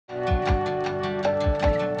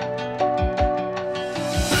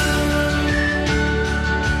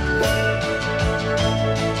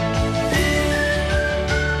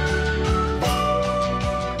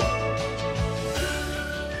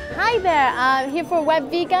I'm here for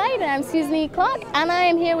Web V Guide, and I'm Susan Clarke, and I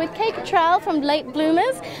am here with Kaye Kittrell from Late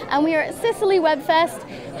Bloomers, and we are at Sicily Web Fest.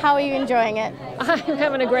 How are you enjoying it? I'm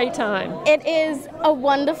having a great time. It is a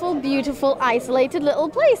wonderful, beautiful, isolated little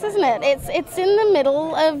place, isn't it? It's in the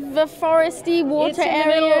middle of a foresty water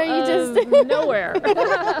area. Of nowhere.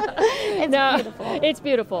 It's beautiful. It's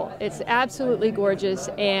beautiful. It's absolutely gorgeous,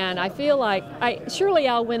 and I feel like surely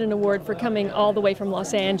I'll win an award for coming all the way from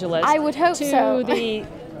Los Angeles. I would hope to the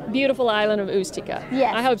beautiful island of Ustica.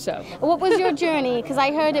 Yes. I hope so. What was your journey? Because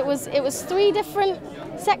I heard it was 3 different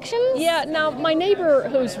sections? Yeah, now my neighbor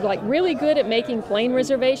who's like really good at making plane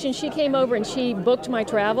reservations, she came over and she booked my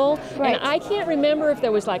travel. Right. And I can't remember if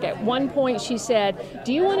there was like at one point she said,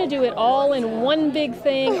 do you want to do it all in one big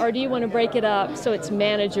thing or do you want to break it up so it's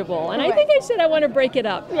manageable? And I think I said I want to break it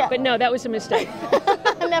up. Yeah. But no, that was a mistake.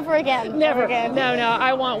 Never again. Never again. No,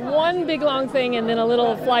 I want one big long thing and then a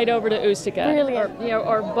little flight over to Ustica. Brilliant.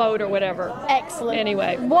 Or boat or whatever. Excellent.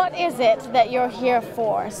 Anyway. What is it that you're here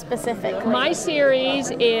for specifically? My series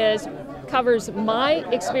covers my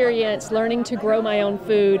experience learning to grow my own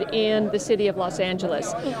food in the city of Los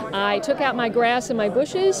Angeles. I took out my grass and my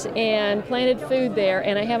bushes and planted food there,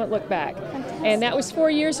 and I haven't looked back. Fantastic. And that was 4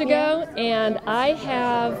 years ago, and I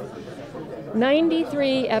have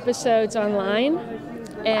 93 episodes online,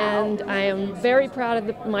 and I am very proud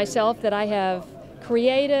of myself that I have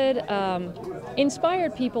created,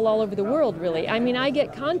 inspired people all over the world, really. I mean, I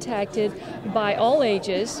get contacted by all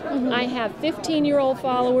ages. I have 15-year-old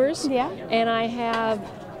followers, and I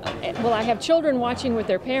have children watching with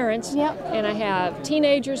their parents, and I have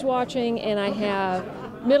teenagers watching, and I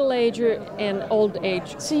have middle-age and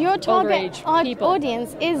old-age. So your target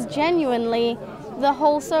audience is genuinely the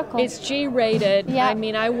whole circle. It's G-rated. I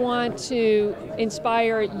mean, I want to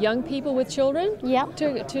inspire young people with children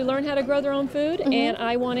to learn how to grow their own food, and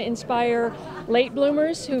I want to inspire late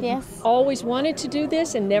bloomers who always wanted to do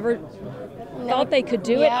this and never thought they could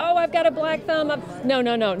do it. Oh, I've got a black thumb. No.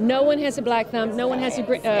 No one has a black thumb. No one has a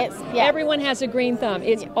green. Everyone has a green thumb.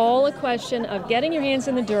 It's all a question of getting your hands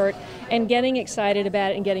in the dirt and getting excited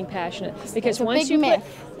about it and getting passionate. Because once you put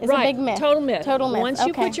It's a big myth. Total myth. Total myth. Once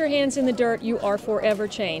you put your hands in the dirt, you are forever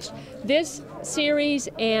changed. This series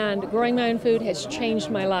and growing my own food has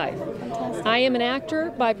changed my life. Fantastic. I am an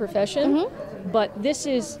actor by profession, but this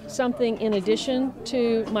is something in addition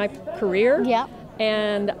to my career.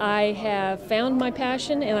 And I have found my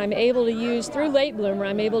passion, and I'm able to use, through Late Bloomer,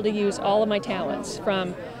 I'm able to use all of my talents.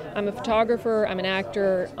 I'm a photographer, I'm an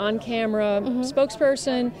actor, on camera,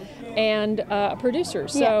 spokesperson, and a producer.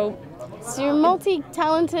 So you're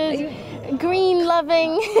multi-talented,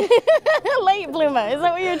 green-loving late bloomer. Is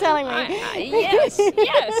that what you're telling me? Yes.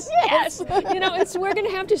 You know, we're going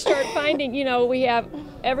to have to start finding. You know, we have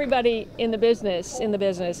everybody in the business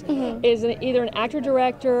is either an actor,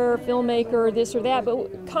 director, filmmaker, this or that.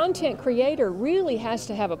 But content creator really has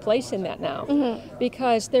to have a place in that now,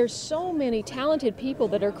 because there's so many talented people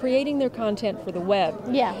that are creating their content for the web.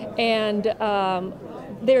 And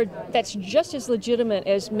that's just as legitimate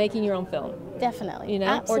as making your own film. Definitely. You know,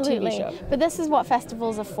 absolutely. or TV show. But this is what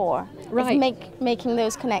festivals are for. Right. Making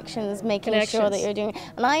those connections, making sure that you're doing.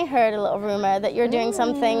 And I heard a little rumor that you're doing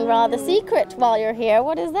something rather secret while you're here.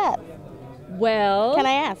 What is that? Well, can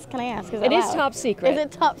I ask? It is top secret. Is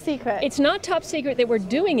it top secret? It's not top secret that we're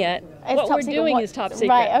doing it. What we're doing is top secret.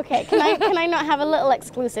 Right, okay. Can I not have a little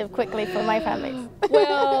exclusive quickly for my families?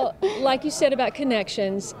 Well, like you said about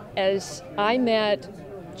connections, as I met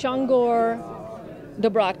Chongor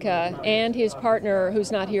Dobratka and his partner,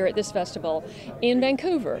 who's not here at this festival, in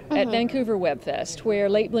Vancouver, at Vancouver Web Fest, where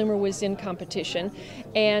Late Bloomer was in competition.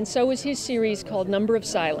 And so was his series called Number of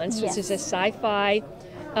Silence, which is a sci-fi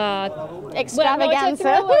extravaganza.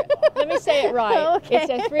 Well, no, let me say it right. It's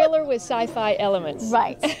a thriller with sci-fi elements.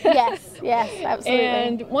 Right. Yes, absolutely.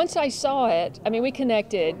 And once I saw it, I mean, we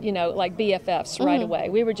connected, you know, like BFFs right away.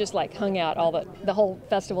 We were just like hung out all the whole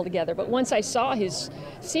festival together. But once I saw his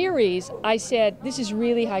series, I said, this is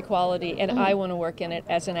really high quality, and I want to work in it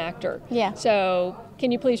as an actor. So can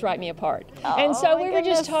you please write me a part? And so we were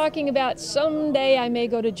just talking about someday I may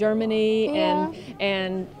go to Germany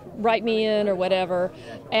and write me in or whatever.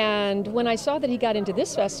 And when I saw that he got into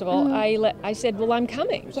this festival, I said, well, I'm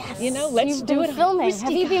coming. Yes. You know, let's do it. Filming.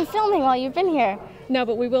 Have you been filming while you've been here? No,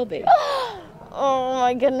 but we will be. Oh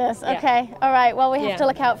my goodness. Okay. All right. Well, we have to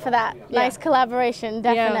look out for that. Nice collaboration,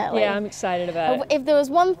 definitely. Yeah, I'm excited about it. If there was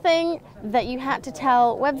one thing that you had to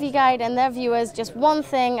tell Web V Guide and their viewers, just one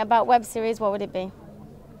thing about web series, what would it be?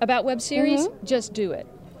 About web series? Just do it.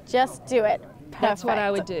 Just do it. That's what I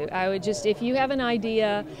would do. I would just, if you have an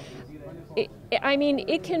idea, I mean,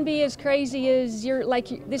 it can be as crazy as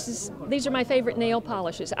these are my favorite nail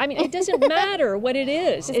polishes. I mean, it doesn't matter what it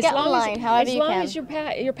is, as long as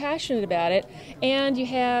you're passionate about it, and you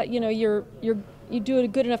have, you know, you do a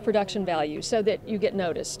good enough production value so that you get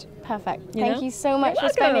noticed. Perfect. Thank you so much for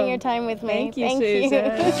spending your time with me. Thank you,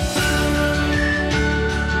 Susan.